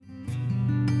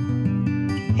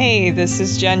Hey, this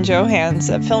is Jen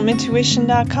Johans at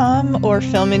filmintuition.com or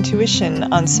Film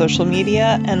Intuition on social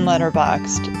media and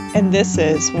Letterboxd. And this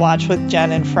is Watch with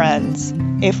Jen and Friends.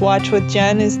 If Watch with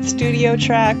Jen is the studio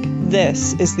track,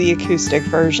 this is the acoustic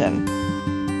version.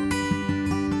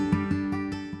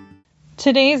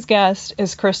 Today's guest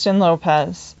is Kristen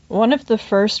Lopez, one of the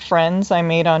first friends I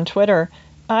made on Twitter.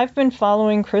 I've been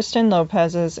following Kristen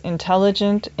Lopez's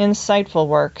intelligent, insightful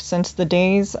work since the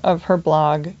days of her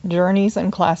blog, Journeys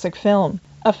in Classic Film.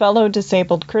 A fellow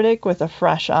disabled critic with a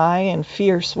fresh eye and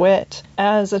fierce wit.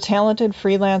 As a talented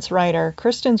freelance writer,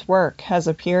 Kristen's work has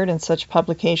appeared in such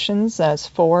publications as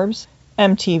Forbes,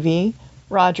 MTV,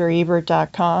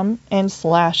 RogerEbert.com, and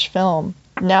Slash Film.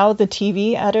 Now the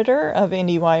TV editor of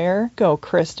IndieWire, go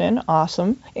Kristen,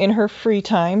 awesome. In her free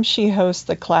time, she hosts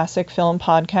the classic film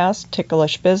podcast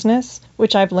Ticklish Business,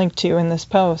 which I've linked to in this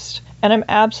post. And I'm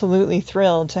absolutely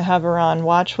thrilled to have her on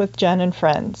Watch with Jen and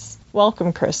Friends.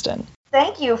 Welcome, Kristen.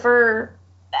 Thank you for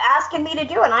asking me to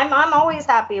do it. I'm always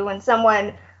happy when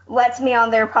someone lets me on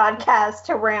their podcast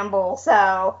to ramble,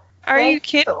 so... Are you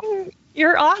kidding?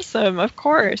 You're awesome, of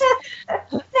course.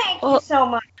 Thank you so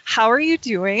much. How are you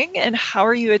doing, and how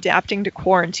are you adapting to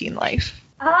quarantine life?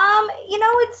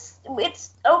 It's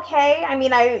okay. I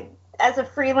mean, as a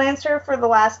freelancer for the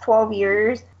last 12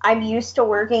 years, I'm used to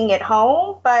working at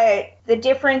home, but the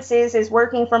difference is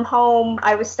working from home,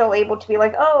 I was still able to be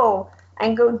like, oh, I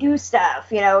can go do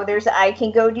stuff. I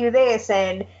can go do this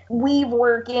and weave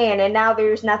work in, and now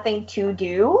there's nothing to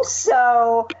do.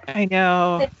 So I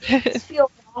know. The days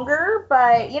feel longer,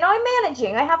 but I'm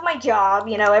managing. I have my job,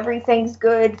 everything's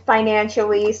good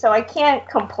financially, so I can't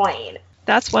complain.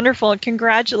 That's wonderful. And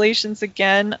congratulations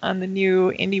again on the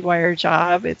new IndieWire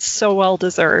job. It's so well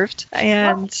deserved.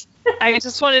 And I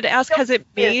just wanted to ask, has it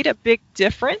made a big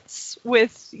difference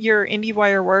with your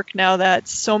IndieWire work now that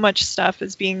so much stuff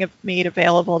is being made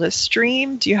available to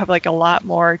stream? Do you have a lot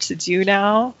more to do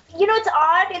now? It's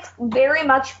odd. It's very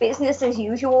much business as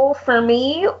usual for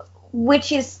me,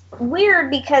 which is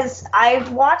weird because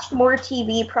I've watched more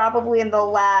TV probably in the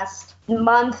last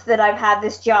month that I've had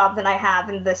this job than I have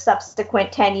in the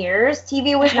subsequent 10 years.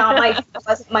 TV was not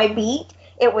wasn't my beat.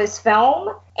 It was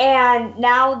film. And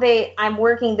now that I'm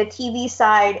working the TV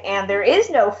side and there is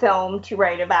no film to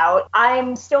write about,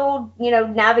 I'm still,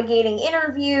 navigating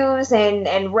interviews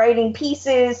and writing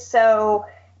pieces. So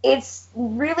it's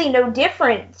really no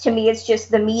different to me. It's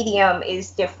just the medium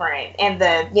is different. And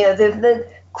the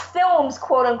films,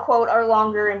 quote unquote, are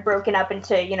longer and broken up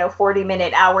into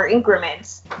 40-minute hour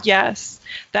increments. Yes,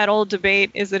 that old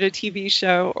debate, is it a TV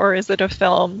show or is it a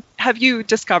film? Have you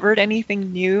discovered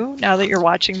anything new now that you're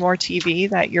watching more TV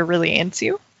that you're really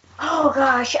into? Oh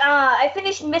gosh, I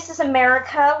finished Mrs.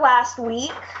 America last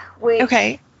week, which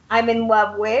I'm in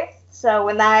love with. So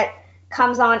when that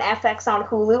comes on FX on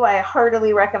Hulu, I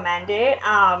heartily recommend it.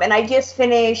 And I just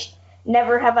finished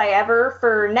Never Have I Ever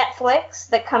for Netflix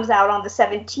that comes out on the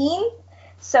 17th.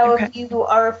 So if you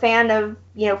are a fan of,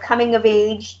 coming of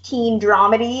age teen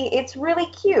dramedy, it's really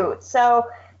cute. So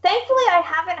thankfully I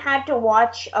haven't had to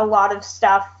watch a lot of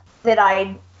stuff that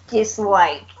I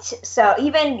disliked. So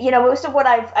even, most of what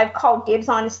I've called dibs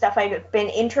on is stuff I've been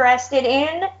interested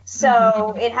in.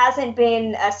 So it hasn't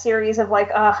been a series of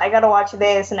I gotta watch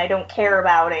this and I don't care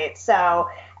about it. So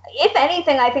if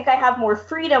anything, I think I have more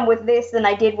freedom with this than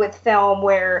I did with film,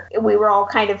 where we were all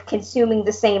kind of consuming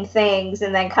the same things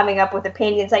and then coming up with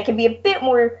opinions. I can be a bit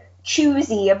more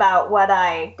choosy about what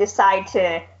I decide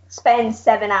to spend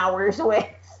 7 hours with.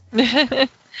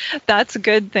 That's a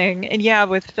good thing. And yeah,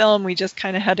 with film, we just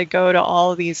kind of had to go to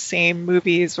all these same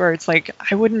movies where it's I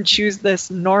wouldn't choose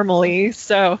this normally.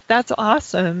 So that's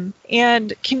awesome.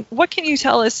 And what can you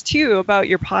tell us too about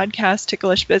your podcast,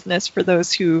 Ticklish Business, for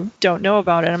those who don't know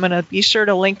about it? I'm going to be sure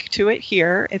to link to it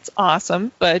here. It's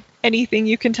awesome. But anything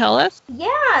you can tell us?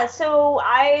 Yeah, so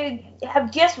I have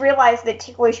just realized that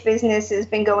Ticklish Business has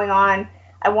been going on,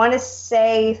 I want to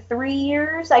say 3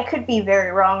 years. I could be very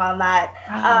wrong on that.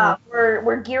 Wow.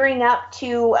 We're gearing up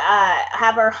to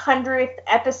have our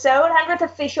 100th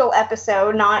official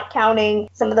episode, not counting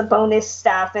some of the bonus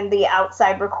stuff and the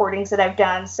outside recordings that I've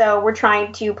done. So we're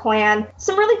trying to plan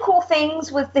some really cool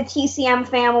things with the TCM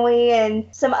family and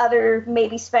some other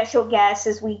maybe special guests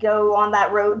as we go on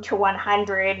that road to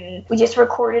 100. And we just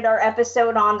recorded our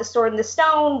episode on The Sword and the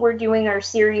Stone. We're doing our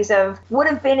series of would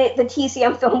have been at the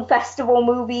TCM Film Festival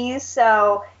movies,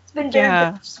 so it's been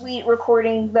very sweet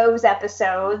recording those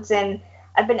episodes, and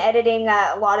I've been editing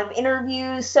a lot of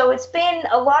interviews, so it's been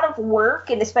a lot of work,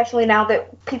 and especially now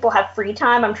that people have free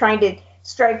time, I'm trying to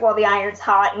strike while the iron's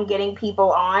hot and getting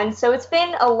people on. So it's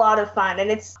been a lot of fun, and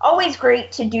it's always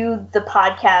great to do the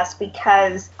podcast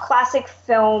because classic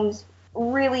films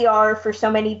really are, for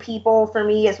so many people, for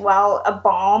me as well, a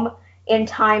balm in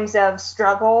times of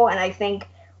struggle. And I think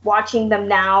watching them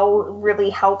now really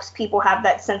helps people have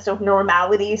that sense of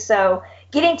normality. So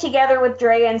getting together with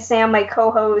Drea and Sam, my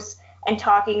co-hosts, and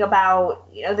talking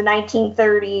about, the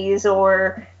 1930s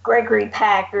or Gregory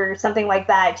Peck or something like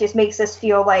that just makes us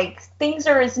feel like things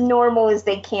are as normal as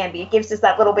they can be. It gives us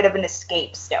that little bit of an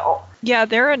escape still. Yeah,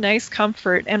 they're a nice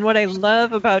comfort. And what I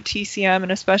love about TCM,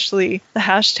 and especially the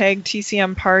hashtag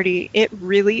TCM party, it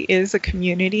really is a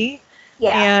community.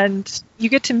 Yeah. And you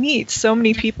get to meet so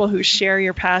many people who share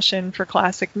your passion for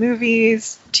classic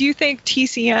movies. Do you think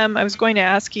TCM, I was going to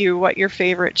ask you what your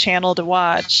favorite channel to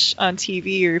watch on TV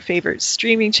or your favorite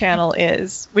streaming channel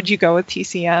is. Would you go with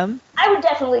TCM? I would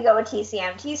definitely go with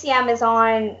TCM. TCM is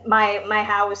on my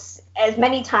house as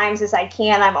many times as I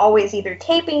can. I'm always either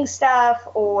taping stuff,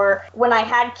 or when I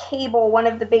had cable, one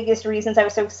of the biggest reasons I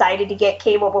was so excited to get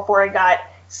cable before I got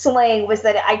Sling was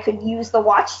that I could use the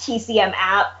Watch TCM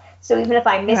app. So even if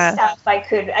I missed stuff, I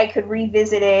could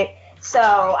revisit it. So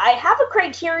I have a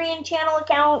Criterion Channel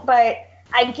account, but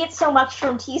I get so much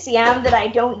from TCM that I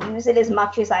don't use it as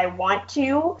much as I want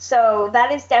to. So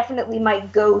that is definitely my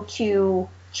go-to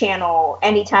channel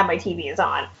anytime my TV is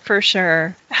on. For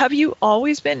sure. Have you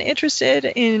always been interested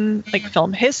in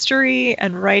film history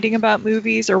and writing about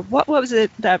movies, or what was it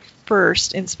that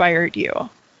first inspired you?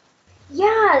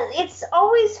 Yeah,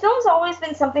 film's always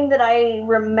been something that I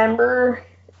remember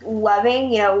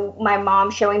loving. My mom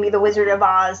showing me The Wizard of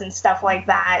Oz and stuff like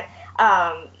that.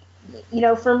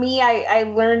 For me, I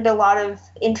learned a lot of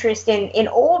interest in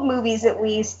old movies, at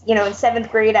least. In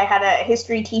 7th grade, I had a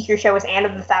history teacher show us Anne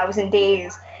of the Thousand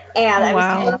Days, and I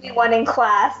was the only one in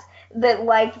class that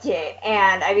liked it,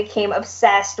 and I became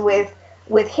obsessed with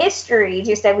history,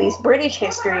 just at least British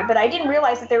history. But I didn't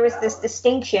realize that there was this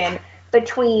distinction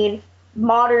between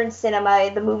modern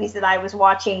cinema, the movies that I was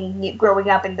watching growing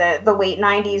up in the late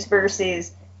 90s,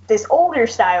 versus this older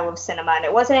style of cinema. And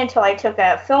it wasn't until I took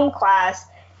a film class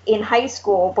in high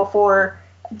school, before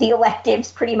the electives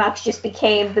pretty much just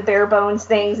became the bare bones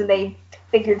things and they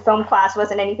figured film class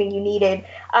wasn't anything you needed,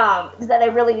 that I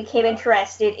really became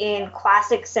interested in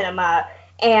classic cinema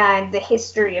and the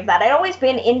history of that. I'd always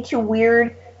been into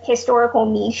weird historical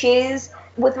niches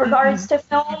with regards to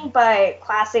film, but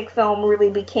classic film really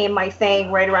became my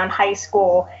thing right around high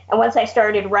school. And once I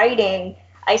started writing,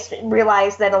 I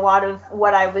realized that a lot of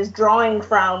what I was drawing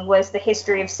from was the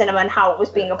history of cinema and how it was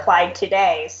being applied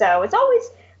today. So it's always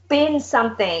been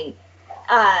something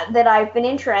that I've been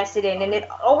interested in, and it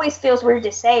always feels weird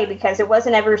to say because it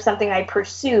wasn't ever something I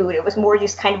pursued. It was more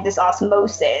just kind of this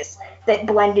osmosis that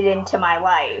blended into my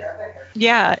life.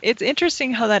 Yeah, it's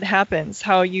interesting how that happens,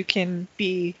 how you can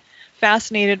be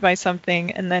fascinated by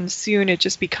something and then soon it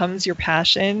just becomes your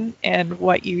passion and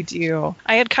what you do.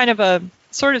 I had kind of a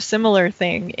sort of similar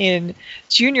thing in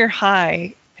junior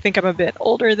high. I think I'm a bit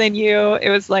older than you. It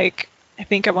was I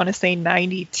think I want to say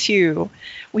 92.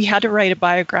 We had to write a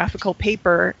biographical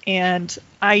paper, and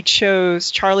I chose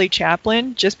Charlie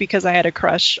Chaplin just because I had a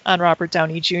crush on Robert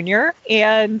Downey Jr.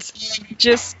 and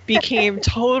just became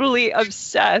totally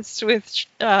obsessed with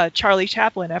Charlie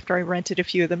Chaplin after I rented a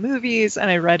few of the movies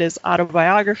and I read his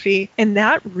autobiography. And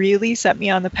that really set me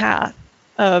on the path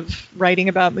of writing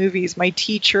about movies. My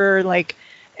teacher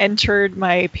entered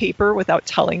my paper without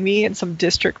telling me in some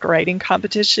district writing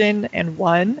competition and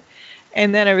won.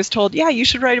 And then I was told, yeah, you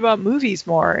should write about movies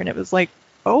more. And it was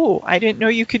oh, I didn't know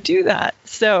you could do that.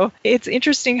 So it's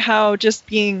interesting how just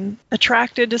being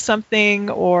attracted to something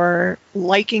or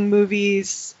liking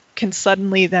movies can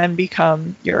suddenly then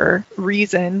become your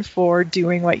reason for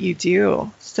doing what you do.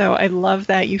 So I love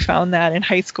that you found that in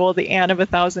high school. The Anne of a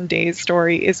Thousand Days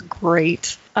story is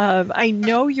great. I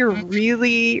know you're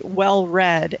really well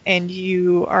read and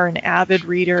you are an avid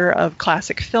reader of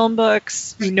classic film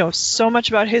books. You know so much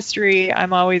about history.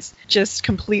 I'm always just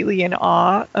completely in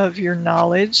awe of your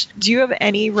knowledge. Do you have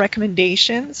any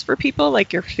recommendations for people,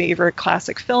 like your favorite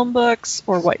classic film books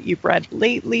or what you've read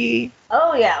lately?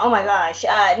 Oh, yeah. Oh, my gosh.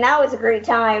 Now is a great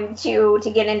time to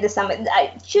get into some.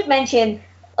 I should mention,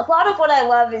 a lot of what I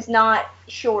love is not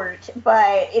short,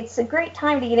 but it's a great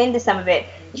time to get into some of it.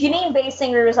 Janine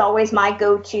Basinger is always my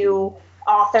go-to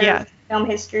author of film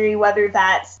history, whether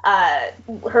that's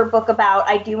her book about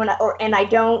I Do and I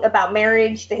Don't, about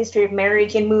marriage, the history of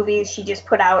marriage in movies. She just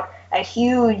put out a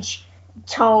huge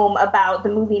tome about the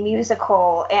movie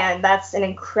musical, and that's an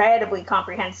incredibly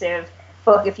comprehensive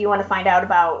book if you want to find out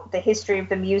about the history of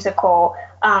the musical.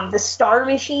 The Star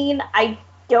Machine, I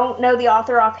don't know the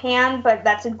author offhand, but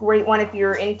that's a great one if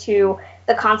you're into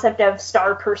the concept of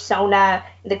star persona,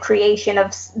 the creation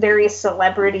of various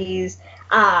celebrities.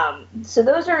 So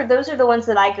those are the ones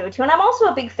that I go to. And I'm also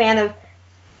a big fan of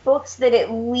books that at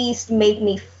least make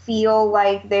me feel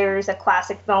like there's a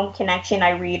classic film connection.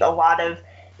 I read a lot of,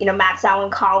 Max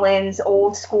Allan Collins,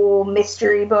 old school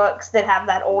mystery books that have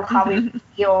that old Hollywood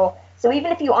feel. So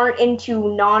even if you aren't into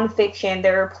nonfiction,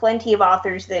 there are plenty of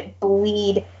authors that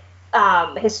bleed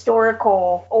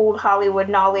historical old Hollywood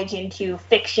knowledge into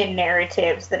fiction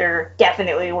narratives that are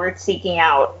definitely worth seeking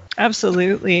out.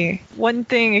 Absolutely. One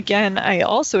thing, again, I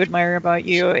also admire about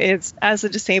you is, as a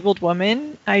disabled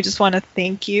woman, I just want to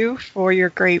thank you for your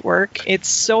great work. It's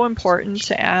so important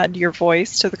to add your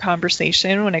voice to the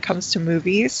conversation when it comes to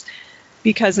movies,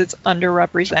 because it's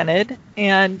underrepresented.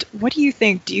 And what do you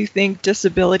think? Do you think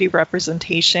disability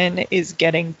representation is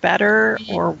getting better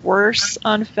or worse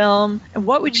on film? And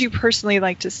what would you personally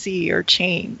like to see or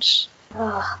change?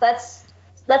 Oh, that's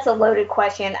a loaded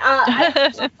question.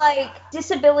 I feel like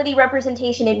disability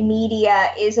representation in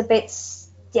media is a bit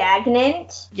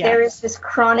stagnant. Yes. There is this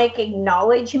chronic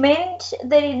acknowledgement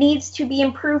that it needs to be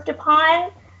improved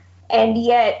upon, and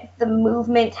yet the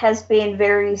movement has been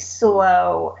very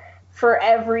slow. For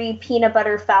every peanut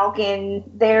butter falcon,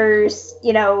 there's,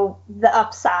 the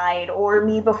upside or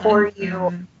me before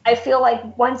you. I feel like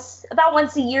about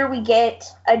once a year we get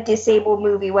a disabled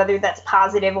movie, whether that's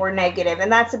positive or negative,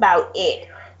 and that's about it.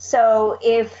 So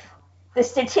if the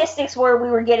statistics were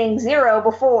we were getting 0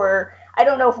 before, I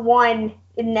don't know if one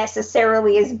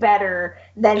necessarily is better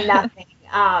than nothing.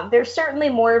 There's certainly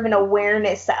more of an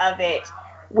awareness of it,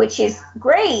 which is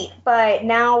great, but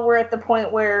now we're at the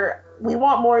point where we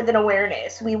want more than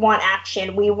awareness. We want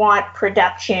action. We want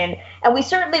production. And we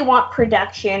certainly want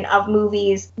production of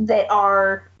movies that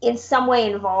are in some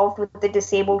way involved with the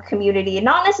disabled community. And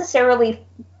not necessarily,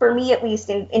 for me at least,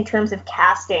 in terms of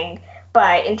casting,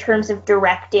 but in terms of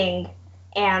directing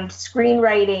and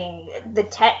screenwriting, the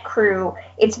tech crew.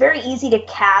 It's very easy to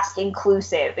cast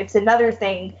inclusive. It's another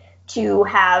thing to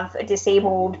have a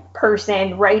disabled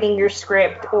person writing your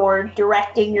script or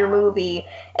directing your movie.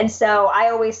 And so I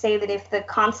always say that if the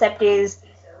concept is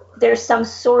there's some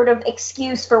sort of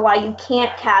excuse for why you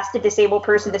can't cast a disabled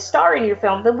person to star in your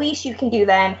film, the least you can do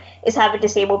then is have a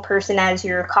disabled person as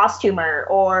your costumer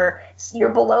or your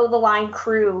below the line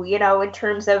crew, in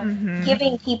terms of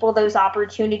giving people those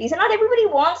opportunities. And not everybody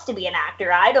wants to be an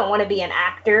actor. I don't want to be an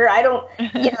actor. I don't,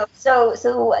 so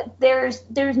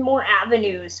there's more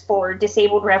avenues for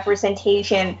disabled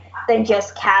representation than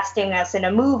just casting us in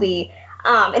a movie.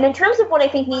 And in terms of what I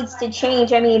think needs to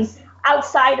change,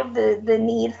 outside of the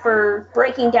need for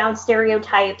breaking down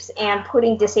stereotypes and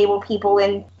putting disabled people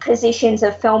in positions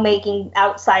of filmmaking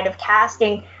outside of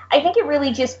casting, I think it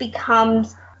really just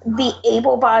becomes the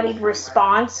able-bodied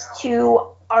response to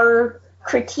our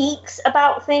critiques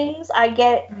about things. I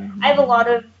have a lot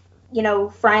of,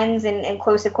 friends and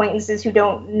close acquaintances who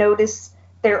don't notice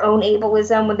their own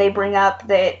ableism when they bring up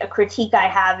that a critique I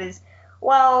have is,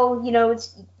 well,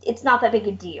 it's not that big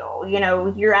a deal.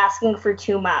 You're asking for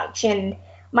too much. And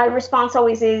my response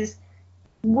always is,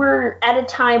 we're at a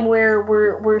time where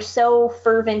we're so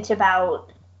fervent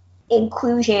about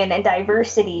inclusion and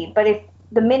diversity. But if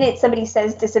the minute somebody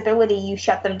says disability, you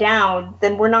shut them down,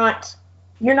 then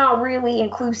you're not really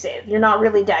inclusive. You're not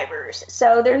really diverse.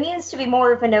 So there needs to be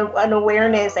more of an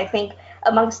awareness, I think,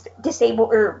 amongst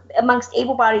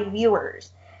able-bodied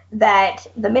viewers, that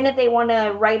the minute they want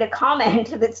to write a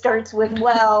comment that starts with,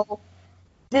 well,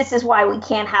 this is why we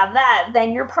can't have that,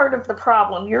 then you're part of the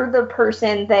problem. You're the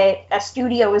person that a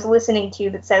studio is listening to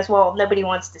that says, well, nobody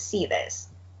wants to see this.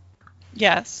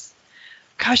 Yes.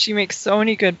 Gosh, you make so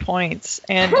many good points.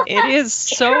 And it is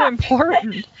so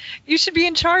important. You should be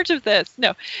in charge of this.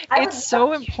 No, it's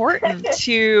so important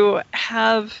to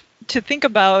think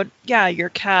about, your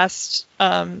cast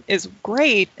is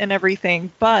great and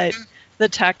everything, but the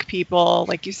tech people,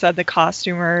 like you said, the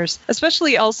costumers,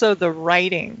 especially also the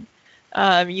writing.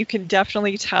 You can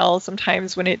definitely tell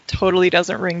sometimes when it totally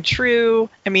doesn't ring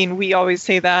true. We always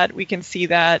say that. We can see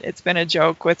that. It's been a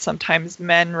joke with sometimes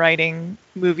men writing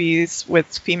movies with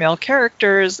female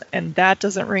characters, and that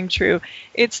doesn't ring true.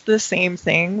 It's the same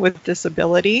thing with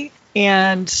disability.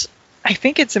 And I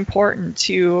think it's important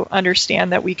to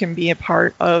understand that we can be a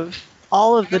part of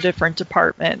all of the different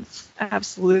departments.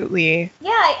 Absolutely.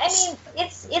 Yeah,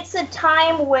 it's a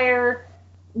time where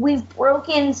we've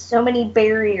broken so many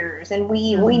barriers, and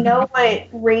we know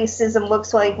what racism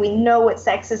looks like. We know what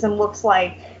sexism looks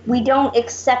like. We don't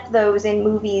accept those in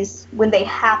movies when they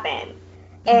happen.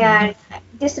 And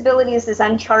disability is this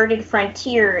uncharted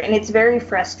frontier, and it's very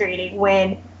frustrating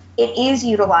when it is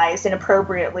utilized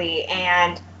inappropriately,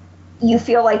 and you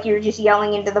feel like you're just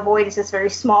yelling into the void as this very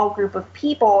small group of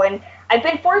people. And I've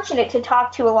been fortunate to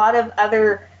talk to a lot of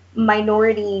other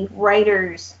minority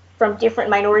writers from different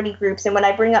minority groups, and when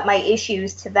I bring up my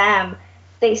issues to them,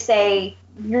 they say,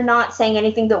 you're not saying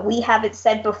anything that we haven't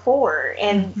said before,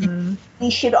 and we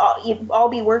should all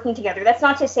be working together. That's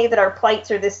not to say that our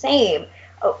plights are the same.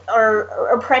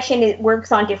 Our oppression, it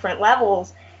works on different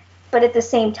levels, but at the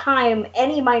same time,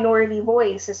 any minority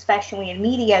voice, especially in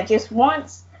media, just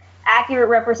wants accurate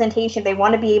representation. They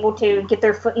want to be able to get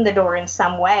their foot in the door in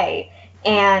some way.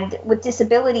 And with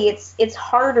disability, it's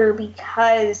harder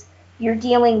because you're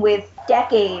dealing with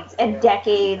decades and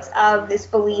decades of this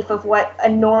belief of what a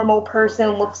normal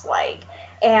person looks like,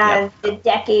 and the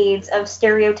decades of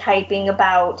stereotyping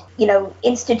about,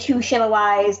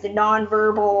 institutionalized,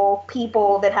 nonverbal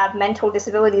people that have mental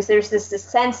disabilities. There's this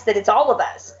sense that it's all of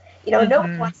us.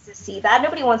 Nobody wants to see that.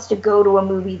 Nobody wants to go to a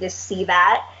movie to see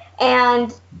that.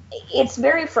 And it's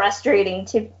very frustrating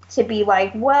to be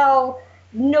like, well,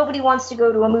 nobody wants to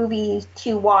go to a movie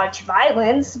to watch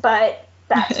violence, but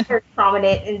that's very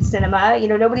prominent in cinema.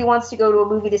 Nobody wants to go to a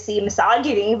movie to see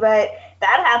misogyny, but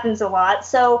that happens a lot.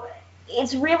 So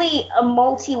it's really a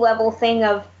multi-level thing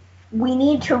of, we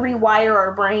need to rewire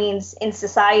our brains in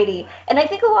society. And I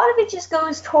think a lot of it just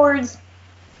goes towards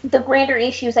the grander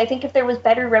issues. I think if there was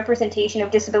better representation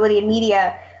of disability in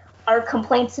media, our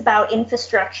complaints about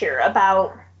infrastructure,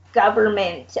 about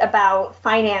government, about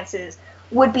finances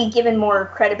would be given more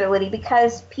credibility,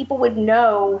 because people would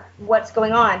know what's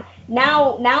going on.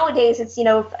 Nowadays, it's,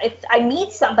 if I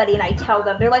meet somebody and I tell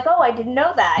them, they're like, oh, I didn't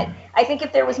know that. I think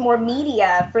if there was more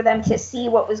media for them to see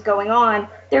what was going on,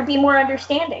 there'd be more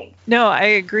understanding. No, I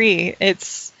agree.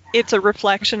 It's a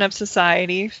reflection of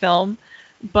society, film,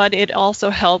 but it also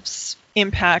helps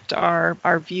impact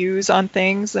our views on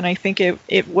things, and I think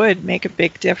it would make a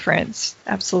big difference.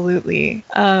 Absolutely.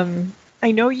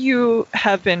 I know you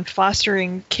have been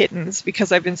fostering kittens,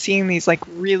 because I've been seeing these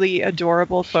really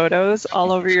adorable photos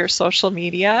all over your social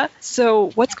media. So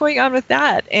what's going on with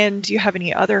that? And do you have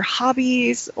any other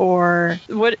hobbies, or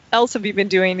what else have you been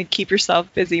doing to keep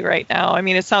yourself busy right now? I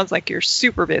mean, it sounds like you're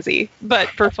super busy, but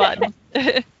for fun.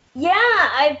 Yeah,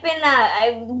 I've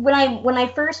been, when I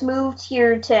first moved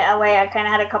here to LA, I kind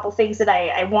of had a couple things that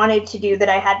I wanted to do that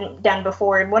I hadn't done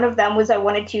before. And one of them was I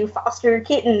wanted to foster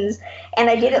kittens. And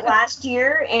I did it last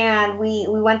year, and we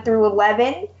went through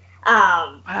 11.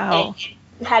 Wow.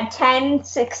 Had 10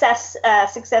 success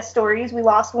stories. We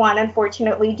lost one,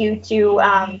 unfortunately, due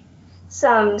to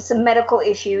some medical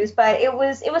issues. But it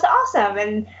was awesome,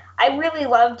 and I really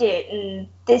loved it. And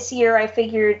this year I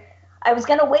figured I was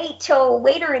going to wait till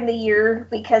later in the year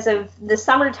because of the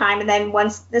summertime. And then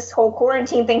once this whole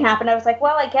quarantine thing happened, I was like,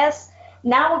 well, I guess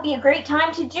now would be a great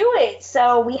time to do it.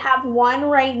 So we have one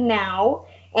right now,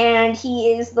 and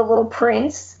he is the little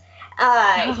prince.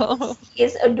 He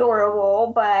is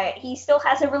adorable, but he still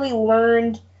hasn't really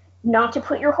learned not to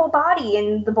put your whole body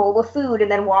in the bowl of food and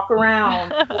then walk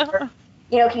around.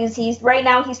 He's right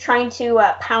now he's trying to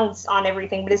pounce on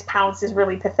everything, but his pounce is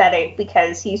really pathetic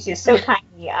because he's just so tiny.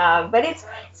 But it's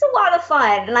a lot of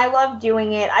fun, and I love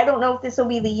doing it. I don't know if this will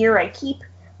be the year I keep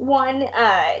one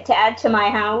to add to my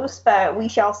house, but we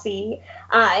shall see.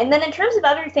 And then in terms of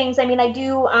other things, I mean, I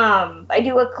do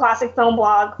a classic film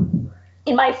blog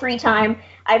in my free time.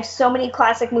 I have so many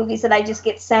classic movies that I just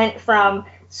get sent from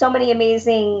so many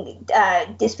amazing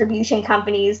distribution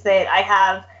companies that I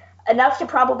have enough to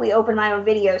probably open my own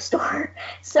video store.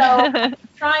 So I'm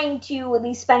trying to at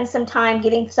least spend some time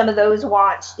getting some of those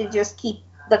watched to just keep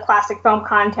the classic film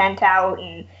content out.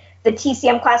 And the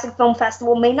TCM Classic Film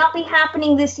Festival may not be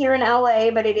happening this year in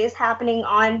LA, but it is happening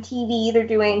on TV. They're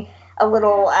doing a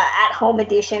little at-home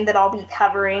edition that I'll be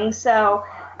covering. So,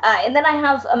 and then I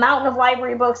have a mountain of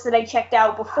library books that I checked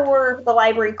out before the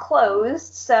library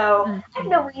closed. So I have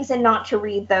no reason not to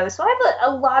read those. So I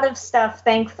have a lot of stuff,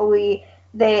 thankfully,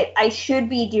 that I should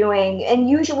be doing, and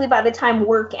usually by the time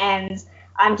work ends,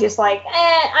 I'm just like,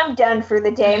 I'm done for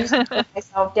the day. I'm just going to put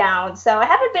myself down. So I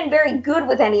haven't been very good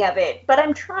with any of it, but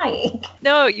I'm trying.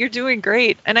 No, you're doing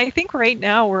great. And I think right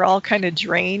now we're all kind of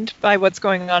drained by what's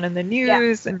going on in the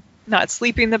news and not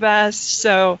sleeping the best.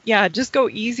 So yeah, just go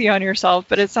easy on yourself.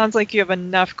 But it sounds like you have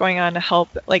enough going on to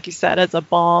help, like you said, as a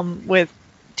balm with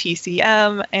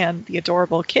TCM and the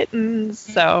adorable kittens.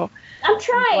 So I'm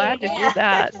trying. I'm glad to hear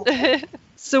that.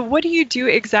 So what do you do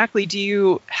exactly? Do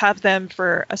you have them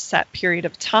for a set period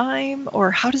of time, or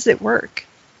how does it work?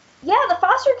 Yeah, the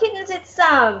foster kittens, it's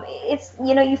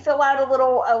you fill out a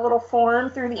little form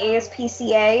through the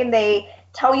ASPCA, and they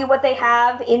tell you what they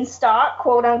have in stock,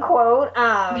 quote unquote.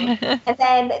 And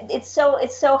then it's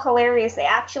so hilarious. They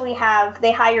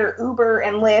hire Uber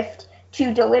and Lyft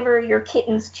to deliver your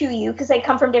kittens to you because they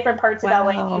come from different parts of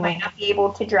LA you might not be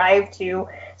able to drive to.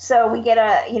 So we get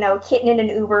a kitten in an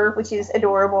Uber, which is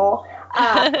adorable.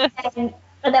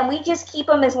 And then we just keep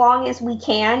them as long as we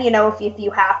can. If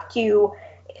you have to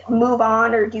move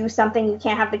on or do something, you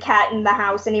can't have the cat in the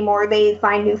house anymore, they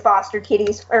find new foster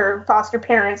kitties or foster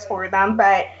parents for them.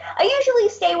 But I usually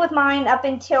stay with mine up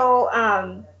until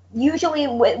usually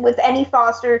with any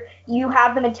foster, you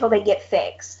have them until they get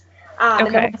fixed.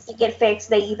 And then once they get fixed,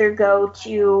 they either go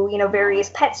to various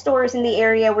pet stores in the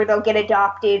area where they'll get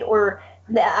adopted, or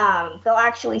they'll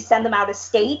actually send them out of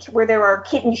state where there are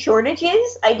kitten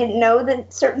shortages. I didn't know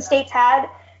that certain states had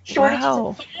shortages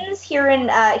of kittens. Here in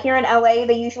LA,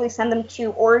 they usually send them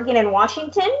to Oregon and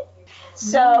Washington.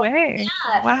 So, no way.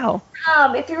 Yeah. Wow.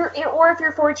 If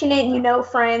you're fortunate and you know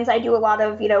friends, I do a lot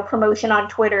of promotion on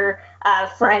Twitter.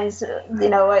 Friends,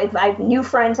 I have new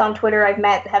friends on Twitter I've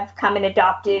met have come and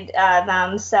adopted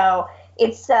them. So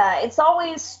it's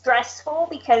always stressful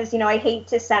because I hate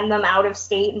to send them out of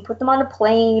state and put them on a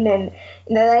plane, and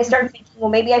then I start thinking, well,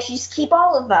 maybe I should just keep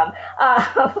all of them.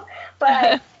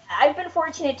 But I've been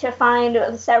fortunate to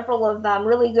find several of them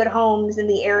really good homes in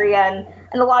the area,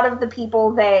 and a lot of the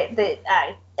people that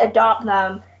adopt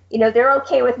them, they're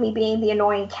okay with me being the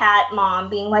annoying cat mom,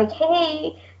 being like,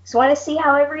 hey, just want to see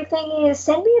how everything is.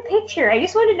 Send me a picture. I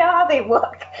just want to know how they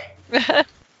look.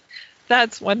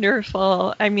 That's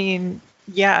wonderful. I mean,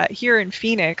 yeah, here in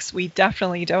Phoenix, we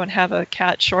definitely don't have a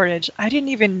cat shortage. I didn't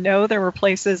even know there were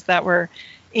places that were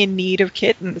in need of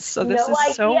kittens. So this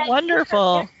is so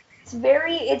wonderful. It's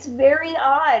very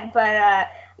odd, but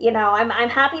I'm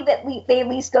happy that they at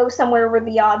least go somewhere where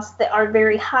the odds that are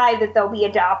very high that they'll be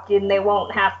adopted and they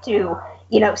won't have to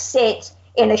sit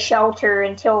in a shelter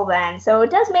until then. So it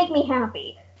does make me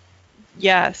happy.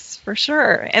 Yes, for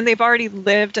sure. And they've already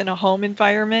lived in a home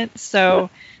environment, so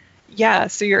yeah,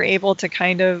 so you're able to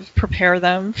kind of prepare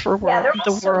them for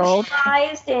the world.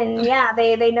 Socialized, and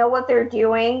they know what they're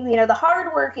doing. The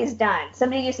hard work is done.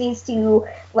 Somebody just needs to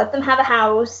let them have a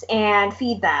house and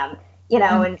feed them,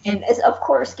 and of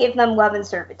course give them love and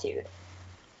servitude.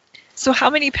 So how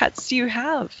many pets do you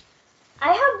have?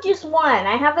 I have just one.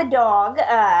 I have a dog.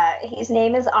 His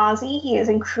name is Ozzy. He is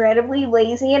incredibly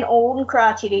lazy and old and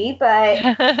crotchety, but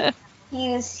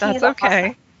he's okay.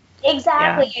 Awesome.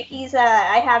 Exactly. Yeah.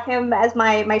 I have him as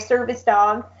my service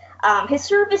dog. His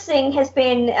servicing has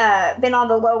been on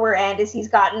the lower end as he's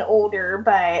gotten older,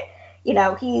 but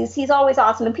he's always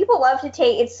awesome, and people love to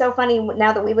take. It's so funny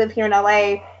now that we live here in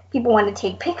LA. People want to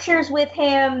take pictures with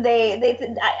him.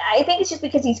 I think it's just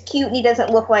because he's cute and he doesn't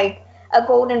look like a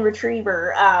golden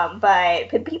retriever, but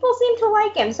people seem to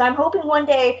like him. So I'm hoping one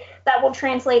day that will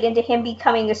translate into him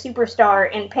becoming a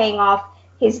superstar and paying off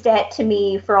his debt to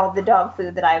me for all the dog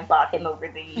food that I've bought him over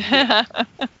the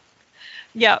years.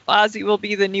 Yeah, Ozzy will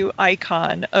be the new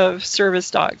icon of service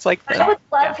dogs. I would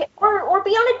love him, or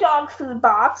be on a dog food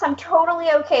box. I'm totally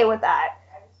okay with that.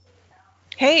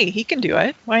 Hey, he can do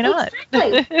it. Why not?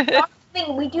 Exactly.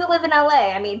 We do live in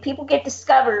LA. I mean, people get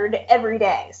discovered every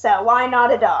day, so why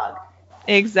not a dog?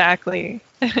 Exactly.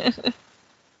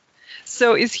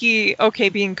 So is he okay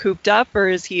being cooped up, or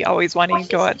is he always wanting to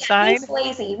go outside? He's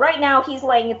lazy. Right now, he's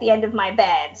laying at the end of my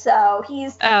bed, so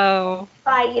he's fine.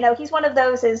 He's one of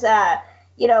those as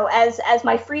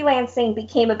my freelancing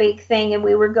became a big thing and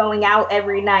we were going out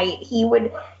every night, he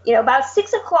would, about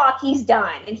 6:00 he's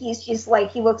done, and he's just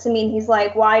like, he looks at me and he's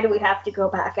like, why do we have to go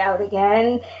back out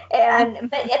again?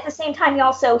 But at the same time,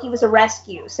 he was a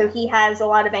rescue, so he has a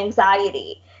lot of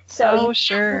anxiety. So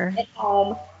sure. At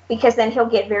home, because then he'll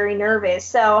get very nervous.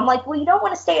 So I'm like, well, you don't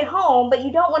want to stay at home, but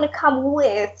you don't want to come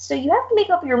with, so you have to make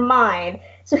up your mind.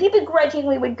 So he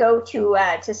begrudgingly would go to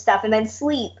stuff and then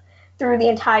sleep through the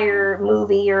entire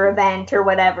movie or event or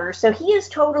whatever. So he is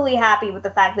totally happy with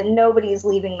the fact that nobody is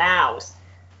leaving the house.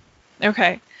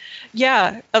 Okay.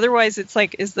 Yeah. Otherwise, it's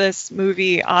like, is this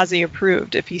movie Ozzy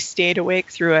approved if he stayed awake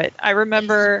through it? I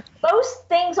remember... Most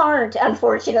things aren't,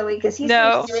 unfortunately, because he's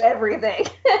through everything.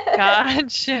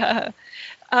 Gotcha.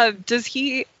 Does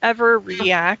he ever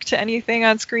react to anything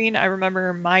on screen? I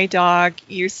remember my dog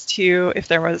used to, if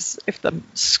the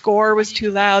score was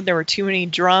too loud, there were too many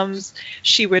drums,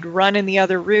 she would run in the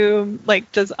other room.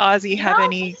 Does Ozzy have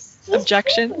any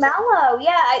objections? He's mellow.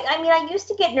 Yeah. I mean, I used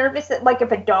to get nervous that,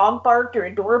 if a dog barked or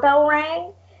a doorbell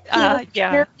rang. He was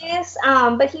nervous,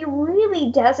 but he really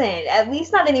doesn't, at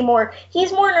least not anymore.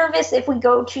 He's more nervous if we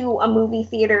go to a movie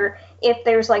theater, if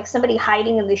there's somebody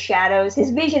hiding in the shadows.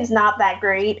 His vision's not that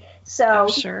great, so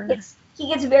sure.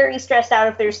 he gets very stressed out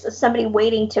if there's somebody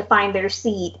waiting to find their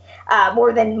seat,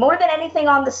 more than anything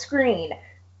on the screen.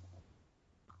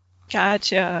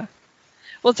 Gotcha.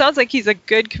 Well, it sounds like he's a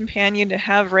good companion to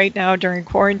have right now during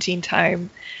quarantine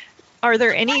time. Are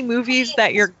there any movies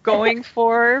that you're going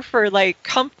for like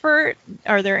comfort?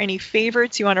 Are there any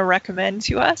favorites you want to recommend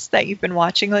to us that you've been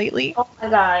watching lately? Oh my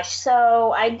gosh.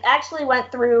 So I actually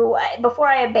went through, before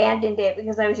I abandoned it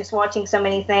because I was just watching so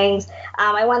many things.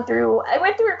 I went through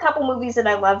a couple movies that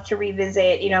I love to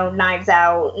revisit, Knives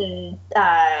Out and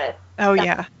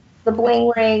The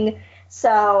Bling Ring.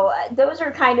 So those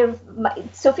are kind of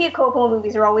Sofia Coppola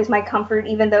movies are always my comfort,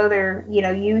 even though they're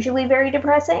usually very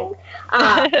depressing.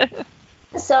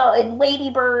 So Lady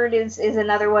Bird is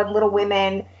another one. Little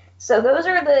Women. So those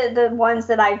are the ones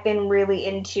that I've been really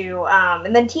into.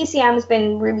 And then TCM's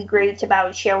been really great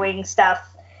about showing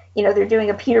stuff. They're doing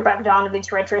a Peter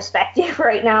Bogdanovich retrospective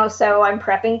right now, so I'm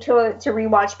prepping to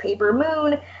rewatch Paper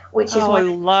Moon, which is I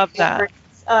love that.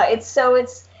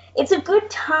 It's a good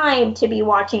time to be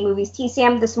watching movies.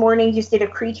 TCM this morning just did a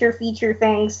creature feature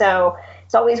thing, so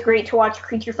it's always great to watch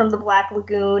Creature from the Black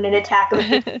Lagoon and Attack of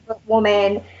the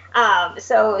Woman.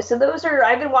 So those are,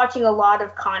 I've been watching a lot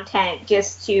of content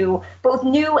just to both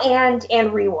new and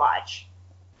rewatch.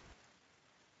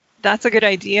 That's a good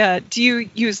idea. Do you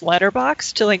use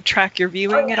Letterboxd to track your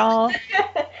viewing at all?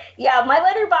 Yeah, my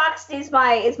Letterboxd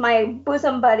is my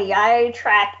bosom buddy. I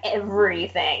track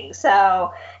everything.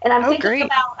 So, and I'm thinking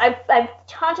about, I've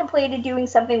contemplated doing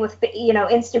something with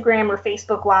Instagram or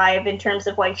Facebook Live in terms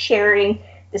of sharing.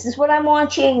 This is what I'm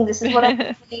watching. This is what I'm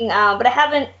doing. But I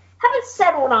haven't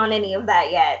settled on any of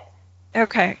that yet.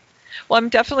 Okay. Well, I'm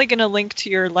definitely going to link to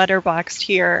your Letterboxd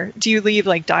here. Do you leave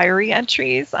diary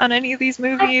entries on any of these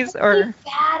movies? I'm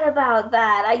bad about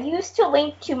that. I used to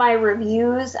link to my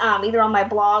reviews, either on my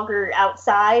blog or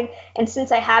outside. And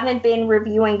since I haven't been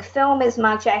reviewing film as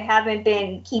much, I haven't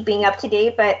been keeping up to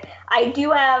date. But I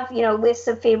do have, lists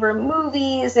of favorite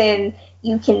movies, and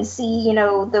you can see,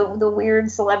 the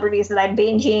weird celebrities that I'm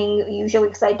binging, usually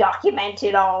because I document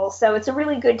it all. So it's a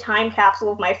really good time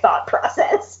capsule of my thought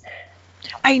process.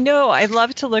 I know. I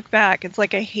love to look back. It's I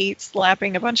hate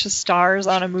slapping a bunch of stars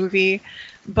on a movie,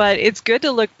 but it's good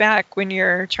to look back when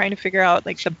you're trying to figure out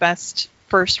the best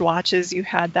first watches you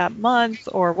had that month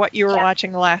or what you were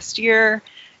watching last year.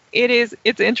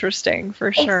 It's interesting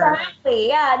for sure. Exactly.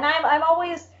 Yeah. And I'm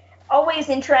always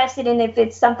interested in if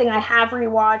it's something I have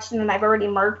rewatched and then I've already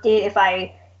marked it,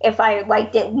 if I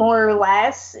liked it more or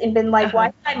less, and been why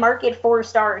did I mark it 4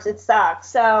 stars? It sucks.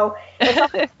 So it's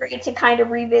always great to kind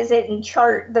of revisit and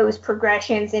chart those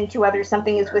progressions into whether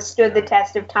something has withstood the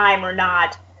test of time or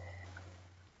not.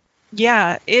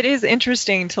 Yeah, it is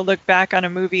interesting to look back on a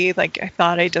movie I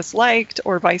thought I disliked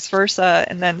or vice versa,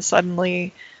 and then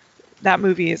suddenly that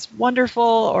movie is wonderful,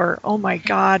 or oh my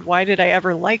God, why did I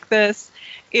ever like this?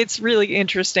 It's really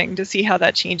interesting to see how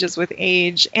that changes with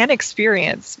age and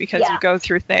experience, because you go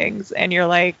through things and you're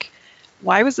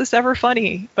why was this ever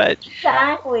funny? But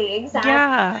exactly.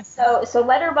 Yeah. So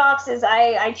Letterboxd is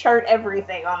I chart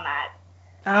everything on that.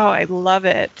 Oh, I love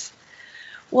it.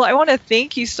 Well, I want to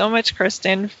thank you so much,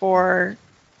 Kristen, for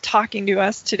talking to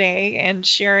us today and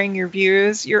sharing your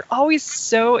views. You're always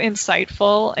so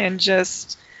insightful and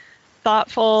just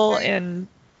thoughtful and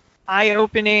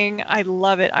eye-opening. I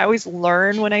love it. I always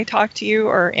learn when I talk to you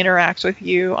or interact with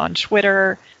you on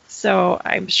Twitter. So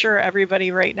I'm sure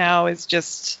everybody right now is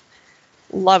just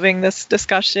loving this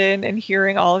discussion and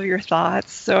hearing all of your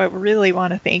thoughts. So I really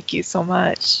want to thank you so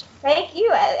much. Thank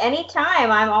you.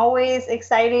 Anytime. I'm always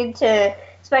excited to,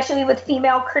 especially with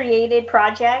female-created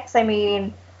projects. I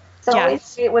mean, it's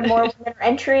always great when more women are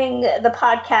entering the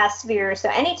podcast sphere. So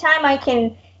anytime I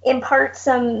can impart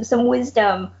some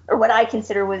wisdom, or what I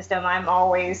consider wisdom, I'm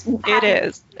always happy. It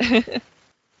is.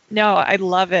 No, I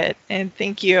love it. And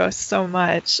thank you so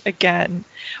much again.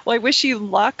 Well, I wish you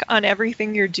luck on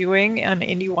everything you're doing on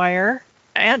IndieWire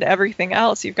and everything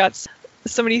else. You've got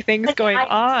so many things going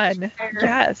on.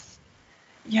 Yes.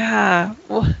 Yeah.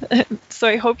 Well, so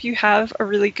I hope you have a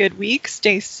really good week.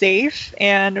 Stay safe,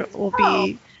 and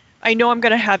I know I'm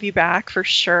going to have you back for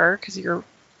sure, because you're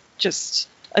just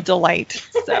a delight.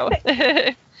 So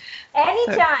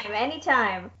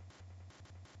anytime.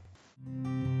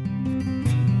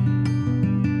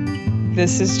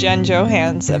 This is Jen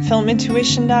Johans at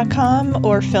filmintuition.com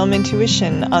or Film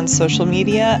Intuition on social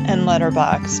media and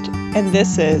Letterboxd. And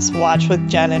this is Watch with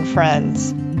Jen and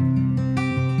Friends.